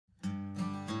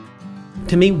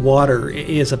to me, water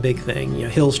is a big thing. You know,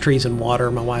 hills, trees, and water.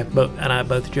 My wife and I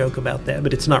both joke about that,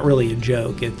 but it's not really a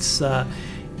joke. It's a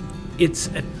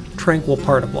tranquil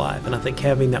part of life, and I think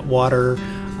having that water,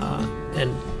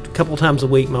 and a couple times a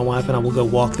week, my wife and I will go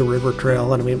walk the river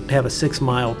trail, and I mean, have a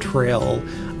 6-mile trail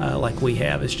like we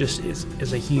have. It's just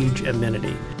is a huge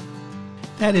amenity.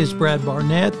 That is Brad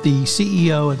Barnett, the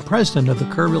CEO and president of the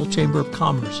Kerrville Chamber of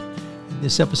Commerce. In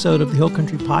this episode of the Hill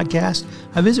Country Podcast,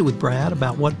 I visit with Brad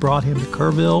about what brought him to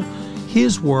Kerrville,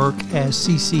 his work as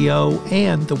CCO,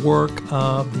 and the work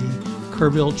of the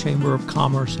Kerrville Chamber of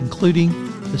Commerce, including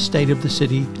the State of the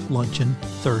City Luncheon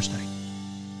Thursday.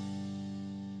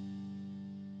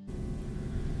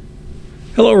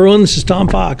 Hello everyone, this is Tom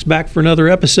Fox back for another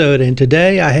episode, and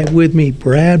today I have with me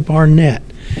Brad Barnett.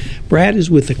 Brad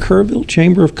is with the Kerrville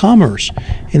Chamber of Commerce,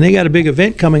 and they got a big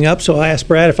event coming up, so I asked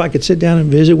Brad if I could sit down and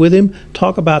visit with him,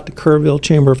 talk about the Kerrville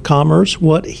Chamber of Commerce,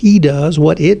 what he does,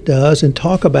 what it does, and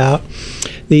talk about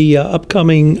the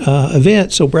upcoming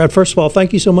event. So Brad, first of all,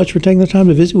 thank you so much for taking the time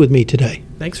to visit with me today.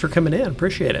 Thanks for coming in.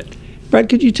 Appreciate it. Brad,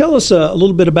 could you tell us a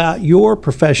little bit about your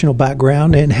professional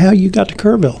background and how you got to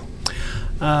Kerrville?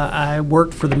 I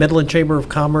worked for the Midland Chamber of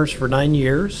Commerce for 9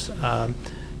 years.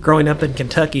 Growing up in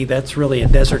Kentucky, that's really a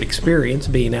desert experience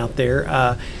being out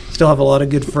there. Still have a lot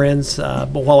of good friends,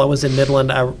 but while I was in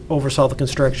Midland, I oversaw the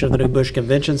construction of the new Bush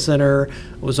Convention Center,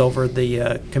 was over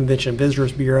the Convention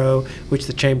Visitors Bureau, which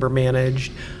the Chamber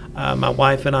managed. My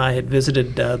wife and I had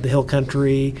visited the Hill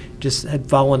Country, just had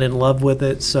fallen in love with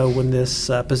it, so when this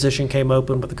position came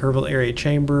open with the Kerrville Area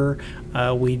Chamber,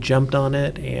 we jumped on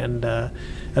it, and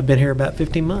I've been here about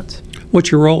 15 months.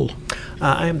 What's your role?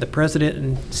 I am the president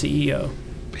and CEO.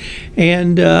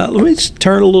 And let me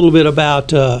turn a little bit about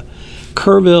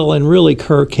Kerrville and really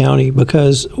Kerr County,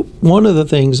 because one of the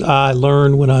things I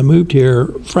learned when I moved here,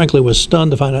 frankly, was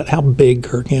stunned to find out how big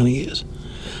Kerr County is.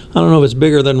 I don't know if it's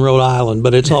bigger than Rhode Island,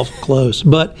 but it's awful close.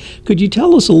 But could you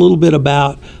tell us a little bit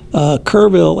about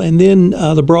Kerrville and then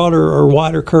the broader or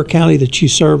wider Kerr County that you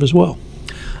serve as well?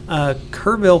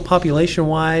 Kerrville,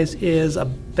 population-wise, is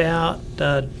about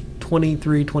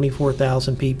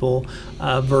 24,000 people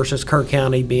versus Kerr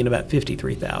County being about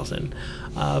 53,000.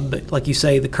 But like you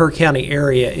say, the Kerr County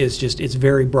area is it's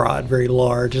very broad, very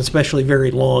large, and especially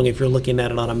very long if you're looking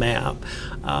at it on a map.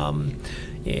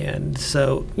 And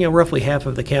so, you know, roughly half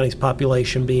of the county's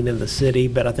population being in the city,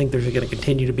 but I think there's going to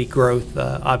continue to be growth,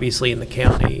 obviously, in the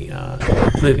county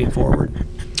moving forward.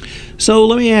 So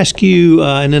let me ask you,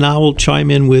 and then I will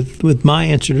chime in with my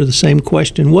answer to the same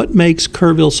question. What makes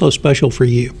Kerrville so special for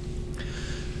you?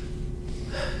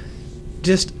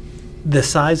 Just the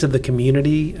size of the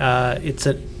community.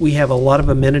 We have a lot of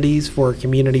amenities for a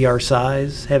community our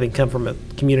size, having come from a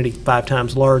community 5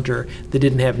 times larger that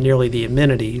didn't have nearly the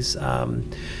amenities,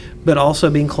 but also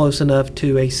being close enough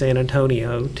to a San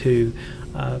Antonio to,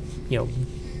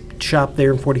 shop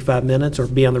there in 45 minutes or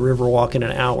be on the river walk in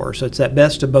an hour. So it's that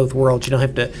best of both worlds. You don't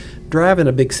have to drive in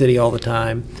a big city all the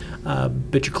time,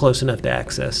 but you're close enough to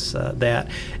access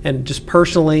that. And just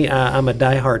personally, I'm a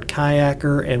diehard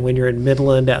kayaker, and when you're in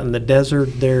Midland out in the desert,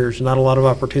 there's not a lot of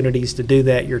opportunities to do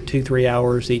that. You're 2-3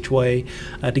 hours each way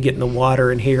to get in the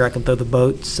water, and here I can throw the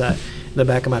boats in the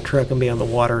back of my truck and be on the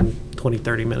water in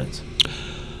 20-30 minutes.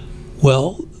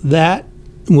 Well, that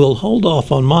we'll hold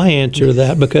off on my answer to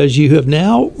that, because you have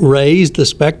now raised the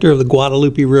specter of the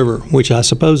Guadalupe River, which I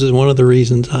suppose is one of the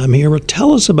reasons I'm here. But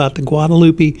tell us about the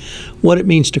Guadalupe, what it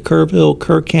means to Kerrville,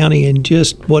 Kerr County, and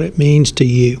just what it means to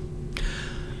you.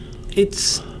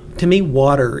 To me,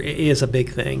 water is a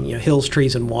big thing. You know, hills,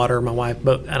 trees, and water. My wife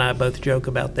and I both joke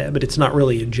about that, but it's not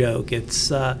really a joke.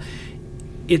 It's a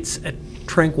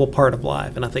tranquil part of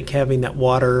life, and I think having that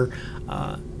water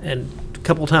and a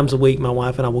couple times a week, my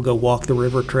wife and I will go walk the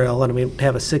river trail, and I mean,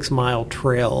 have a 6-mile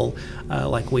trail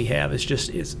like we have. It's just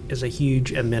is a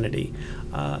huge amenity,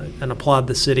 and applaud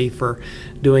the city for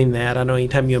doing that. I know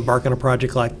anytime you embark on a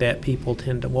project like that, people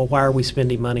tend to, well, why are we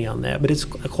spending money on that? But it's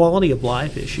a quality of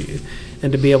life issue,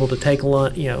 and to be able to take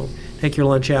your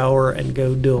lunch hour and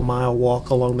go do a mile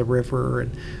walk along the river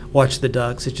and watch the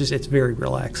ducks. It's very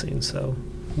relaxing. So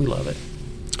we love it.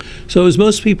 So as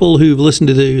most people who've listened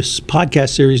to this podcast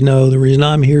series know, the reason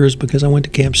I'm here is because I went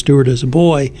to Camp Stewart as a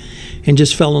boy and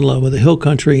just fell in love with the hill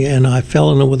country, and I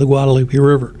fell in love with the Guadalupe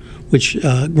River, which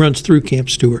runs through Camp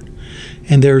Stewart.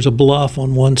 And there's a bluff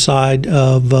on one side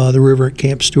of the river at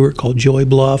Camp Stewart called Joy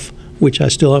Bluff, which I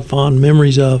still have fond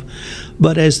memories of.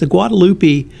 But as the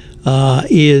Guadalupe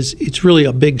it's really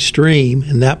a big stream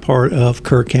in that part of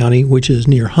Kerr County, which is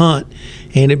near Hunt,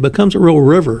 and it becomes a real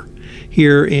river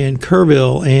here in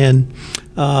Kerrville, and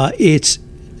it's,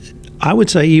 I would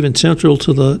say, even central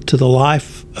to the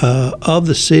life of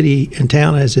the city and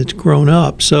town as it's grown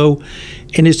up. So,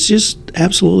 and it's just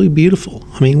absolutely beautiful.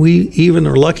 I mean, we even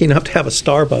are lucky enough to have a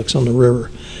Starbucks on the river.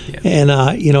 Yeah. And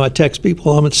I text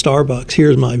people, I'm at Starbucks,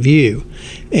 here's my view.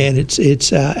 And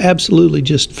it's absolutely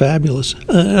just fabulous.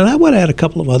 And I would add a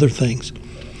couple of other things.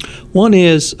 One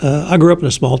is I grew up in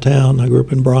a small town. I grew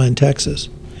up in Bryan, Texas.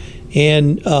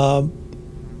 And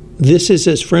this is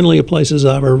as friendly a place as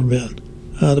I've ever been.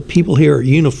 The people here are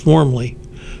uniformly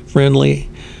friendly.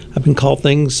 I've been called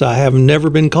things I have never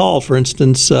been called. For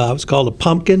instance, I was called a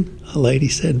pumpkin. A lady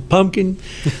said pumpkin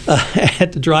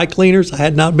at the dry cleaners. I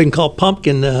had not been called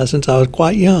pumpkin since I was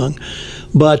quite young.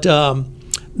 But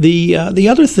the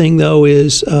other thing, though,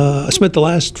 is I spent the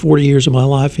last 40 years of my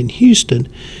life in Houston,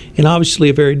 and obviously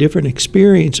a very different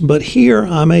experience. But here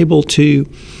I'm able to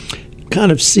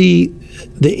kind of see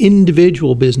the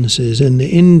individual businesses and the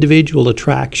individual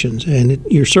attractions, and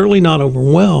you're certainly not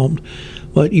overwhelmed.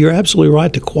 But you're absolutely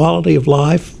right. The quality of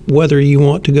life, whether you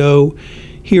want to go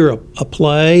hear a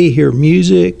play, hear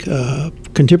music,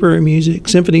 contemporary music,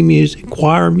 symphony music,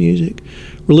 choir music,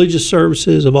 religious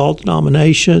services of all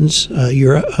denominations.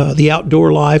 The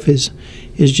outdoor life is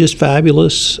just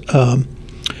fabulous.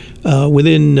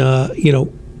 Within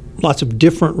lots of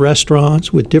different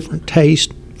restaurants with different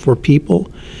tastes for people,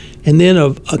 and then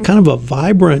a kind of a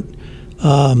vibrant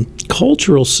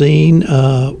cultural scene.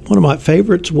 One of my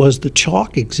favorites was the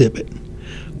chalk exhibit,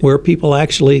 where people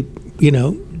actually,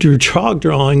 drew chalk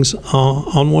drawings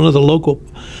on one of the local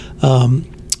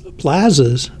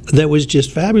plazas that was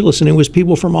just fabulous, and it was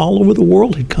people from all over the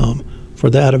world had come for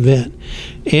that event.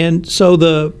 And so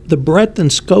the breadth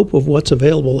and scope of what's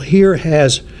available here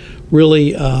has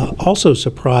really also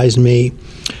surprised me.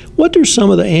 What are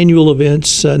some of the annual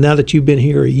events, now that you've been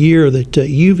here a year, that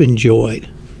you've enjoyed?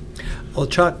 Well,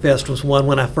 Chalk Fest was one.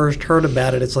 When I first heard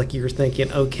about it, it's like you were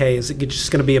thinking, okay, is it just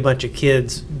going to be a bunch of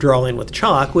kids drawing with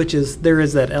chalk, which there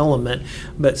is that element,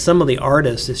 but some of the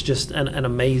artists, it's just an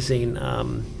amazing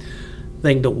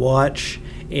thing to watch,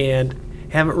 and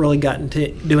haven't really gotten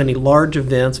to do any large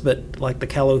events, but like the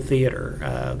Callow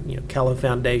Theater, Callow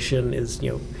Foundation is,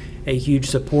 a huge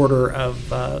supporter of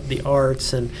the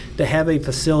arts, and to have a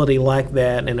facility like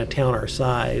that in a town our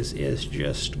size is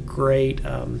just great.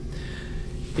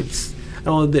 I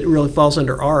don't know that it really falls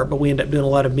under art, but we end up doing a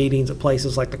lot of meetings at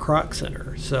places like the Kroc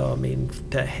Center. So, I mean,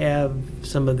 to have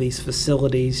some of these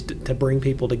facilities to bring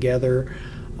people together,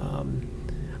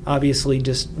 obviously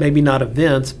just maybe not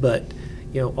events, but,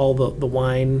 all the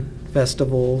wine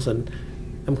festivals, and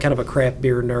I'm kind of a craft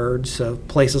beer nerd, so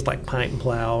places like Pint and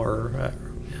Plow, or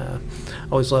I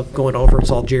always love going over and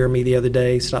saw Jeremy the other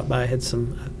day, stopped by, had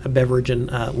a beverage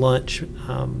and lunch.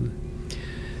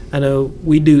 I know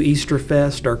we do Easter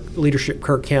Fest. Our leadership,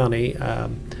 Kirk County,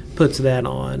 puts that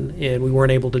on, and we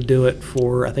weren't able to do it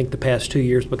for, I think, the past 2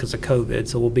 years because of COVID,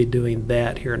 so we'll be doing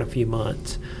that here in a few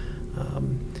months.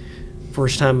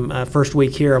 First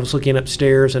week here, I was looking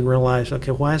upstairs and realized,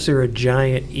 okay, why is there a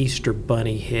giant Easter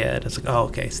bunny head? It's like, oh,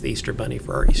 okay, it's the Easter bunny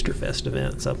for our Easter Fest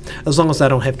event. So as long as I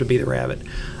don't have to be the rabbit.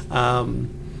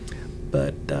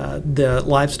 But the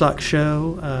livestock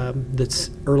show that's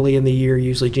early in the year,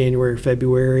 usually January or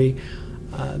February.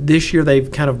 This year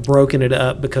they've kind of broken it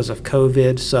up because of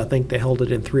COVID, so I think they held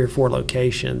it in 3 or 4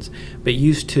 locations. But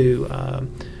used to,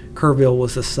 Kerrville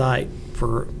was the site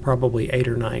for probably 8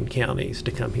 or 9 counties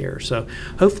to come here. So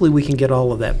hopefully we can get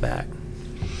all of that back.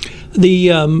 Let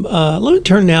me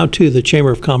turn now to the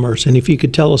Chamber of Commerce, and if you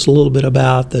could tell us a little bit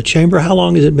about the Chamber. How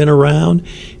long has it been around,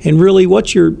 and really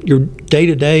what's your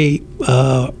day-to-day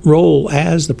role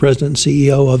as the president and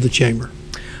CEO of the Chamber?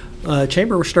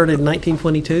 Chamber was started in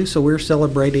 1922, so we're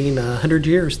celebrating 100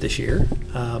 years this year.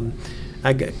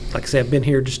 Like I said, I've been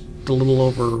here just a little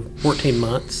over 14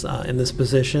 months in this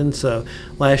position. So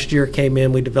last year came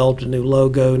in, we developed a new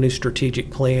logo, new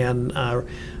strategic plan.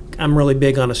 I'm really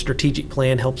big on a strategic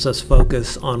plan, helps us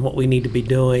focus on what we need to be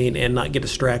doing and not get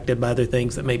distracted by other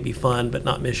things that may be fun but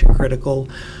not mission critical.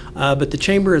 But the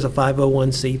Chamber is a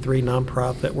 501c3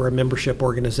 nonprofit. We're a membership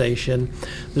organization.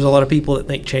 There's a lot of people that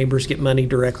think chambers get money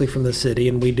directly from the city,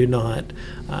 and we do not.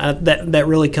 That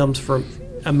really comes from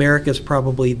America's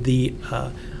probably the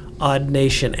odd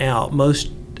nation out.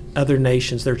 Most other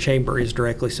nations, their chamber is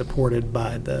directly supported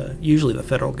by usually the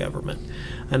federal government.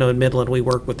 I know in Midland we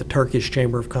work with the Turkish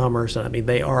Chamber of Commerce, and I mean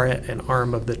they are an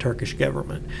arm of the Turkish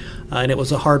government, and it was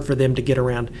hard for them to get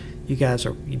around. You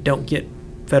don't get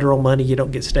federal money, you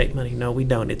don't get state money. No, we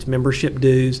don't. It's membership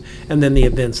dues, and then the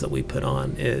events that we put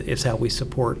on is how we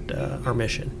support our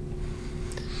mission.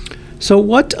 So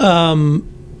what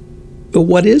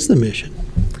is the mission?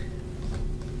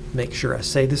 make sure I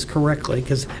say this correctly,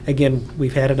 because again,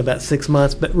 we've had it about 6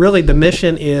 months, but really the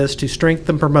mission is to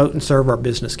strengthen, promote, and serve our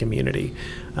business community.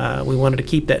 We wanted to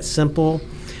keep that simple.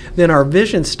 Then our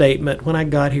vision statement, when I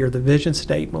got here, the vision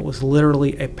statement was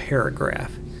literally a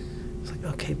paragraph. It's like,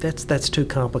 okay, that's too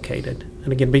complicated.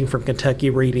 And again, being from Kentucky,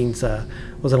 readings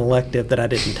was an elective that I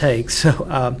didn't take.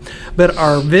 So, but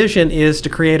our vision is to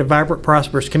create a vibrant,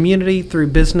 prosperous community through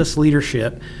business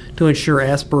leadership to ensure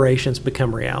aspirations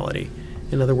become reality.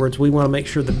 In other words, we want to make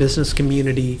sure the business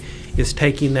community is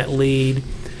taking that lead.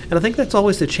 And I think that's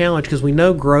always the challenge, because we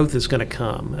know growth is going to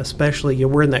come, especially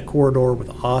we're in that corridor with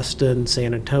Austin,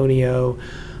 San Antonio.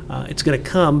 It's going to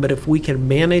come, but if we can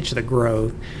manage the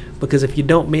growth, because if you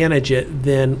don't manage it,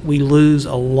 then we lose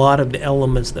a lot of the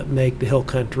elements that make the Hill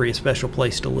Country a special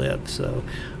place to live. So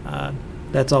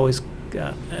that's always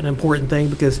an important thing,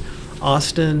 because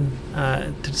Austin,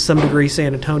 to some degree,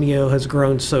 San Antonio has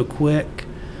grown so quick.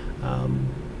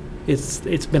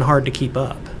 It's been hard to keep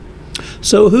up.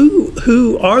 So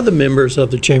who are the members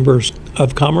of the Chambers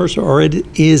of Commerce, or it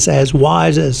is as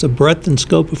wide as the breadth and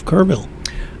scope of Kerrville?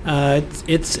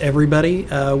 It's everybody.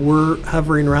 We're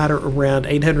hovering right around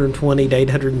 820 to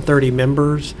 830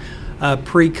 members.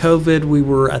 Pre-COVID, we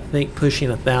were, I think, pushing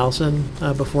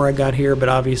 1,000 before I got here, but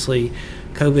obviously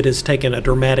COVID has taken a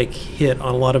dramatic hit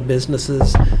on a lot of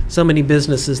businesses. So many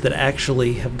businesses that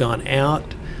actually have gone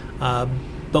out.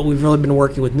 But we've really been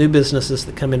working with new businesses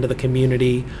that come into the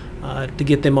community to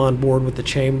get them on board with the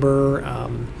chamber,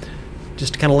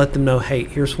 just to kind of let them know, hey,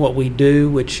 here's what we do,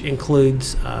 which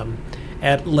includes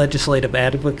legislative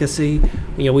advocacy.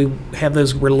 We have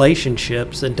those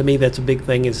relationships, and to me that's a big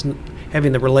thing, is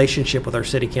having the relationship with our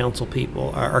city council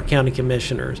people, our county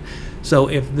commissioners. So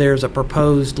if there's a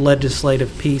proposed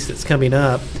legislative piece that's coming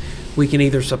up, we can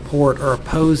either support or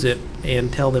oppose it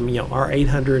and tell them, our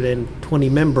 820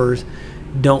 members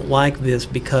don't like this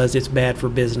because it's bad for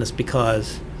business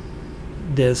because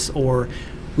this, or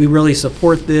we really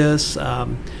support this.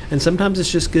 And sometimes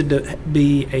it's just good to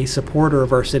be a supporter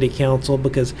of our city council,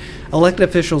 because elected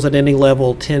officials at any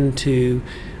level tend to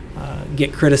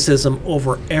get criticism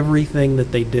over everything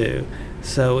that they do.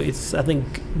 So it's, I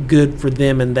think, good for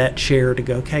them in that chair to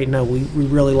go, okay, no, we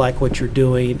really like what you're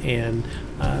doing, and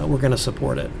we're going to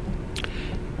support it.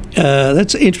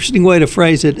 That's an interesting way to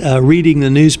phrase it. Reading the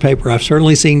newspaper, I've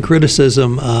certainly seen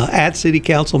criticism at city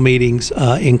council meetings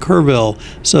in Kerrville,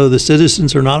 so the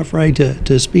citizens are not afraid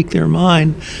to speak their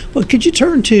mind. But could you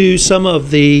turn to some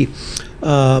of the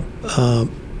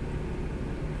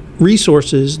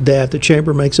resources that the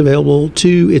chamber makes available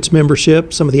to its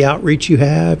membership, some of the outreach you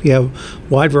have? You have a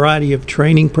wide variety of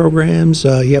training programs,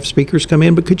 you have speakers come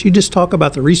in, but could you just talk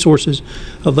about the resources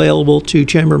available to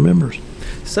chamber members?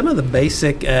 Some of the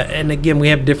basic, and again, we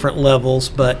have different levels,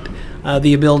 but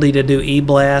the ability to do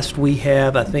e-blast, we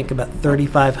have, I think, about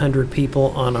 3,500 people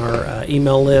on our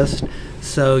email list.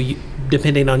 So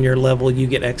depending on your level, you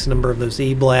get X number of those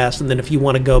e-blasts, and then if you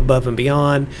want to go above and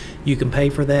beyond, you can pay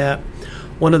for that.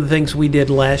 One of the things we did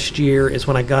last year is,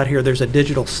 when I got here, there's a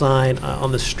digital sign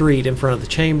on the street in front of the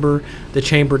chamber. The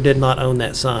chamber did not own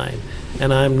that sign.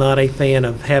 And I'm not a fan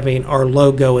of having our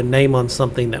logo and name on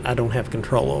something that I don't have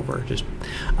control over.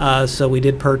 So we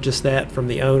did purchase that from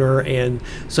the owner, and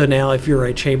so now if you're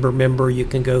a chamber member, you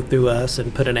can go through us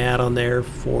and put an ad on there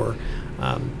for,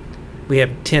 we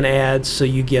have 10 ads, so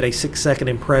you get a 6-second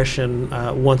impression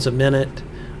once a minute,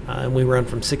 and we run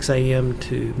from 6 a.m.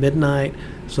 to midnight.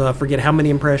 So I forget how many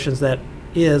impressions that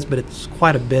is, but it's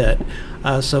quite a bit.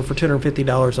 So for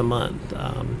 $250 a month.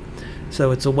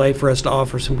 So it's a way for us to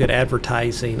offer some good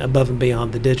advertising above and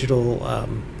beyond the digital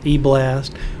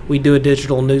e-blast. We do a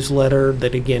digital newsletter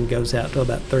that, again, goes out to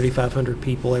about 3,500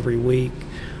 people every week.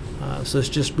 So it's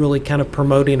just really kind of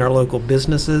promoting our local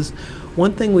businesses.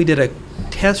 One thing we did a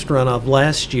test run of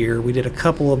last year, we did a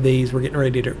couple of these, we're getting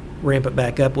ready to ramp it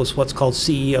back up, was what's called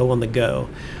CEO on the Go.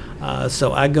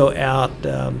 So I go out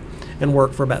and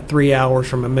work for about 3 hours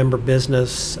from a member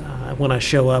business. When I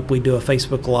show up, we do a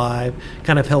Facebook Live.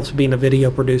 Kind of helps being a video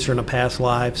producer in a past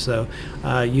life, so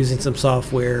using some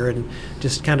software and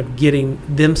just kind of getting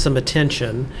them some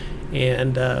attention,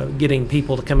 and getting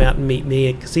people to come out and meet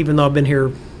me. Because even though I've been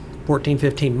here 14,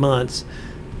 15 months,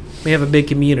 we have a big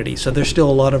community, so there's still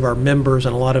a lot of our members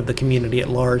and a lot of the community at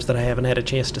large that I haven't had a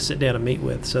chance to sit down and meet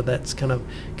with. So that's kind of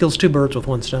kills two birds with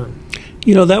one stone.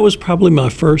 That was probably my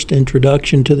first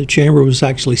introduction to the chamber, was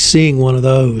actually seeing one of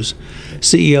those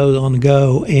CEOs on the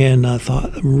go, and I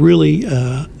thought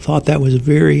that was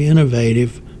very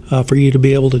innovative for you to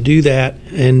be able to do that.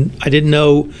 And I didn't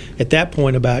know at that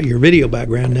point about your video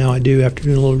background. Now I do after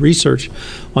doing a little research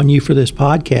on you for this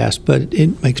podcast, but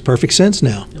it makes perfect sense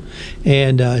now.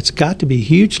 And it's got to be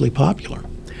hugely popular.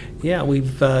 Yeah,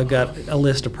 we've got a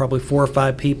list of probably 4 or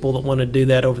 5 people that want to do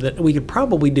that over that. We could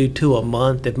probably do 2 a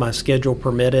month if my schedule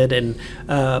permitted, and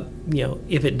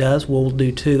if it does, we'll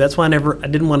do 2. That's why I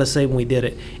didn't want to say when we did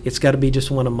it, it's got to be just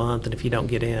 1 a month, and if you don't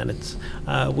get in, it's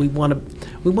we want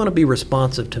to be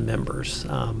responsive to members,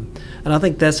 and I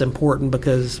think that's important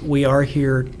because we are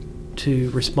here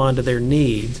to respond to their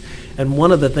needs. And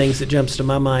one of the things that jumps to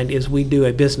my mind is we do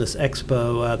a business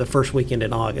expo the first weekend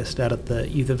in August out at the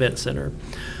Youth Event Center.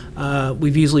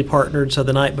 We've usually partnered, so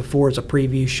the night before is a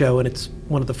preview show, and it's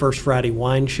one of the first Friday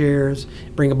wine shares.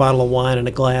 Bring a bottle of wine and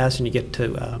a glass, and you get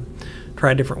to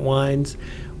try different wines.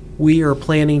 We are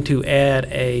planning to add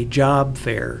a job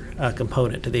fair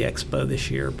component to the expo this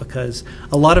year because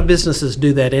a lot of businesses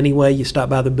do that anyway. You stop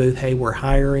by the booth, hey, we're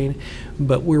hiring,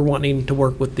 but we're wanting to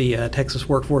work with the Texas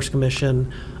Workforce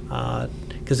Commission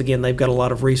because, again, they've got a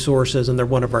lot of resources, and they're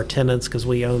one of our tenants because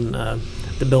we own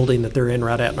the building that they're in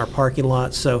right out in our parking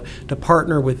lot. So to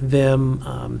partner with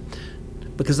them,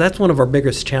 because that's one of our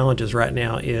biggest challenges right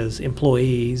now is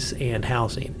employees and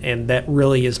housing, and that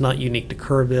really is not unique to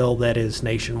Kerrville, that is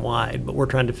nationwide, but we're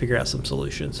trying to figure out some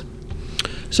solutions.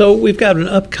 So we've got an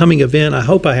upcoming event, I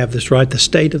hope I have this right, the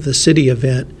State of the City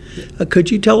event.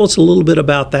 Could you tell us a little bit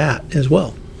about that as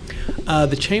well?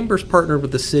 The Chamber's partnered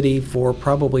with the city for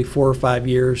probably 4 or 5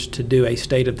 years to do a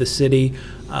State of the City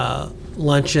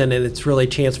luncheon, and it's really a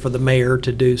chance for the mayor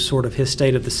to do sort of his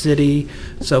State of the City.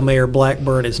 So Mayor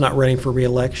Blackburn is not running for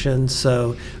re-election,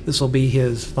 so this will be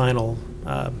his final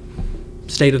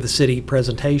State of the City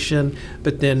presentation.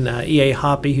 But then E.A.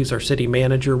 Hoppy, who's our city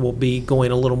manager, will be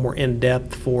going a little more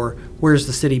in-depth for where's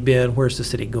the city been, where's the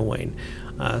city going.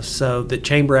 So the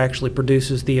Chamber actually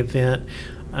produces the event,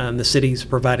 and the city's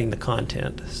providing the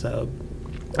content. So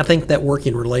I think that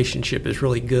working relationship is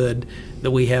really good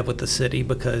that we have with the city,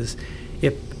 because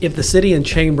if the city and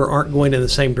Chamber aren't going in the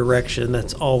same direction,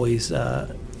 that's always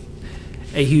a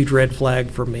huge red flag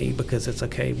for me, because it's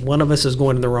okay, one of us is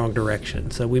going in the wrong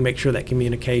direction. So we make sure that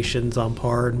communication's on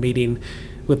par and meeting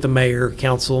with the mayor,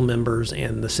 council members,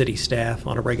 and the city staff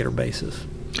on a regular basis.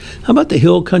 How about the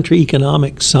Hill Country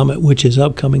Economic Summit, which is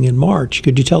upcoming in March?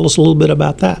 Could you tell us a little bit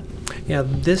about that? Yeah,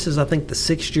 this is, I think, the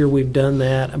 6th year we've done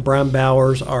that. Brian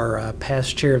Bowers, our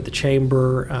past chair of the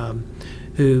Chamber,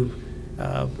 who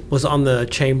was on the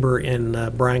Chamber in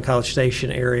Bryan College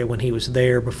Station area when he was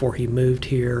there before he moved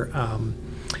here.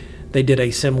 They did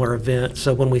a similar event.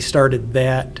 So when we started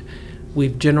that,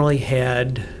 we've generally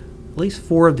had, at least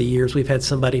 4 of the years, we've had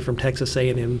somebody from Texas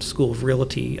A&M School of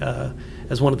Realty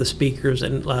as one of the speakers,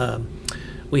 and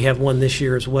we have one this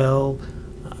year as well.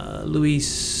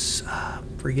 Luis,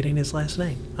 forgetting his last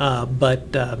name.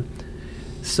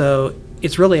 So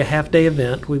it's really a half-day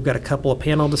event. We've got a couple of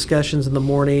panel discussions in the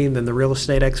morning, then the real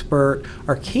estate expert.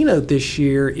 Our keynote this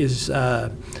year is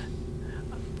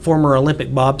former Olympic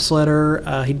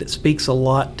bobsledder. He speaks a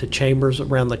lot to chambers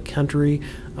around the country.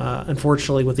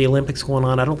 Unfortunately, with the Olympics going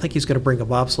on, I don't think he's going to bring a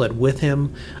bobsled with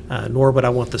him, nor would I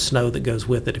want the snow that goes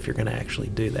with it if you're going to actually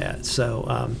do that.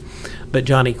 So, but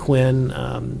Johnny Quinn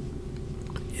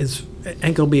I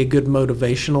think it'll be a good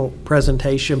motivational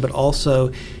presentation, but also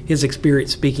his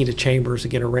experience speaking to chambers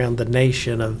again around the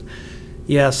nation of,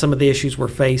 yeah, some of the issues we're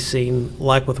facing,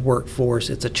 like with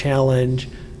workforce, it's a challenge.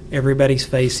 Everybody's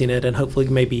facing it, and hopefully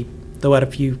maybe throw out a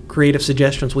few creative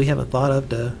suggestions we haven't thought of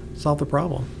to solve the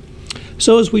problem.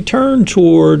 So as we turn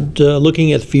toward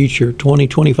looking at the future,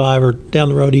 2025 or down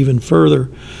the road even further,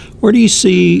 where do you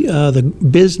see the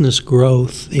business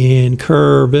growth in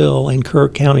Kerrville and Kerr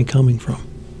County coming from?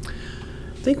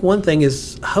 I think one thing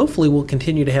is hopefully we'll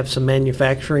continue to have some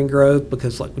manufacturing growth,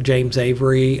 because like with James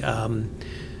Avery,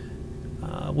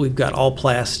 we've got All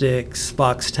Plastics,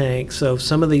 Fox Tank, so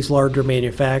some of these larger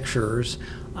manufacturers.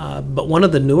 But one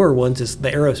of the newer ones is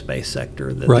the aerospace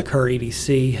sector that right. the Kerr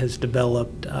EDC has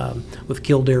developed with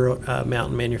Kildare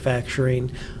Mountain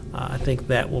Manufacturing. I think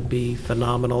that will be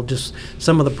phenomenal. Just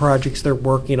some of the projects they're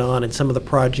working on and some of the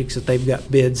projects that they've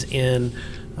got bids in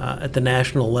at the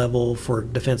national level for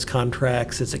defense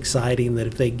contracts. It's exciting that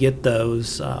if they get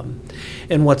those.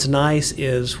 And what's nice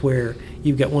is where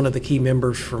you've got one of the key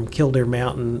members from Kildare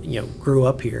Mountain, grew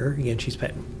up here. Again, she's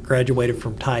graduated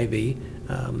from Tybee.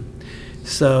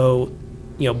 So,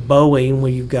 Boeing,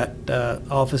 where you've got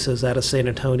offices out of San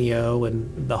Antonio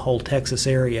and the whole Texas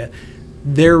area,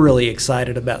 they're really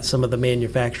excited about some of the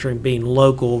manufacturing being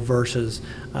local versus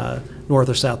North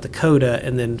or South Dakota,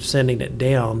 and then sending it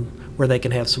down where they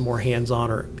can have some more hands-on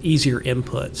or easier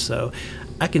input. So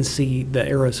I can see the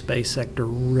aerospace sector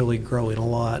really growing a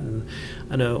lot. And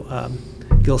I know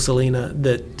Gil Salina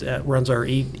that runs our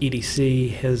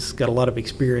EDC has got a lot of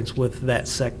experience with that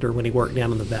sector when he worked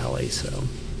down in the valley. So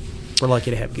we're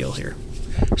lucky to have Gil here.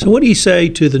 So what do you say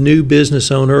to the new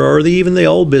business owner or even the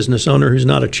old business owner who's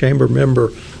not a chamber member?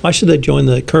 Why should they join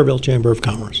the Kerrville Chamber of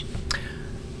Commerce?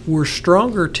 We're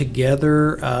stronger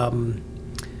together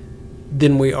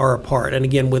than we are apart. And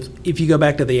again, if you go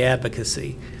back to the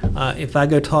advocacy, if I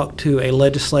go talk to a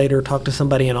legislator, talk to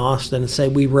somebody in Austin and say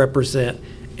we represent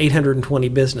 820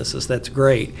 businesses, that's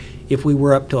great. If we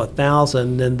were up to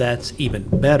 1,000, then that's even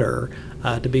better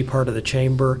to be part of the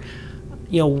chamber.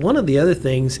 One of the other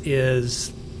things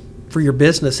is for your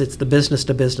business, it's the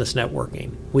business-to-business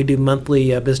networking. We do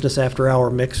monthly business after-hour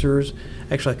mixers.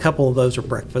 Actually, a couple of those are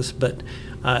breakfast, but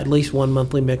at least one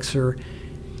monthly mixer.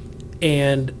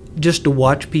 And just to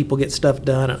watch people get stuff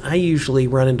done, and I usually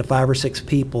run into 5 or 6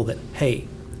 people that, hey,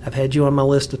 I've had you on my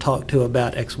list to talk to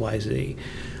about XYZ.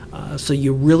 So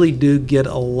you really do get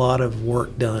a lot of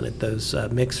work done at those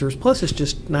mixers. Plus, it's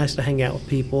just nice to hang out with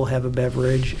people, have a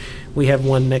beverage. We have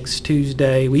one next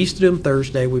Tuesday. We used to do them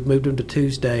Thursday. We've moved them to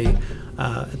Tuesday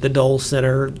at the Dole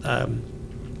Center.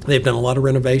 They've done a lot of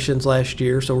renovations last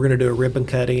year, so we're going to do a ribbon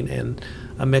cutting and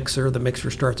a mixer. The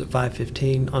mixer starts at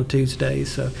 5:15 on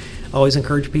Tuesdays. So I always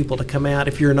encourage people to come out.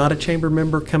 If you're not a chamber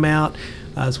member, come out.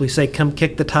 As we say, come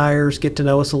kick the tires, get to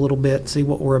know us a little bit, see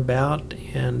what we're about,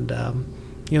 and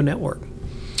network.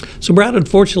 So, Brad,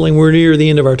 unfortunately, we're near the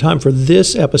end of our time for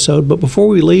this episode. But before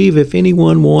we leave, if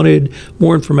anyone wanted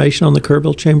more information on the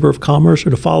Kerrville Chamber of Commerce or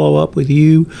to follow up with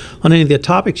you on any of the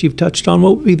topics you've touched on,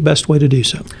 what would be the best way to do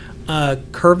so?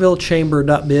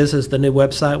 KerrvilleChamber.biz is the new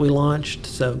website we launched.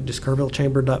 So just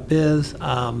KerrvilleChamber.biz.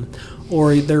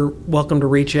 Or they're welcome to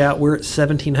reach out. We're at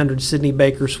 1700 Sidney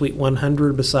Baker, Suite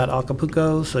 100 beside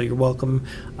Acapulco. So you're welcome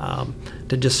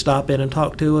to just stop in and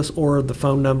talk to us, or the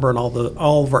phone number and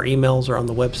all of our emails are on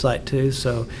the website too.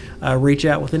 So reach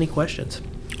out with any questions.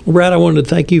 Well, Brad, I wanted to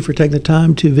thank you for taking the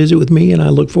time to visit with me, and I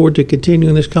look forward to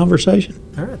continuing this conversation.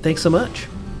 All right. Thanks so much.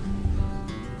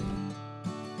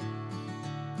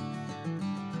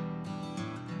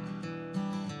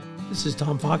 This is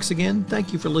Tom Fox again.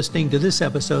 Thank you for listening to this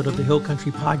episode of the Hill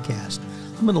Country Podcast.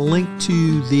 I'm going to link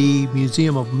to the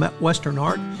Museum of Western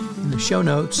Art in the show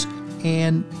notes,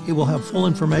 and it will have full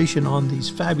information on these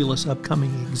fabulous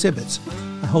upcoming exhibits.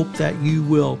 I hope that you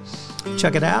will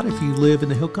check it out if you live in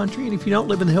the Hill Country, and if you don't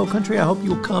live in the Hill Country, I hope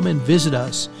you'll come and visit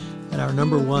us at our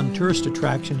 #1 tourist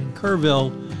attraction in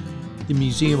Kerrville, the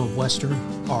Museum of Western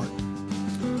Art.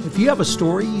 If you have a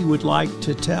story you would like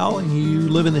to tell and you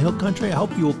live in the Hill Country, I hope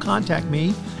you will contact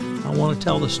me. I want to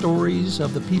tell the stories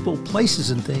of the people, places,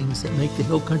 and things that make the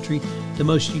Hill Country the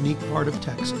most unique part of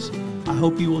Texas. I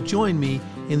hope you will join me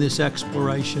in this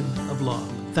exploration of love.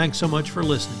 Thanks so much for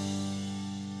listening.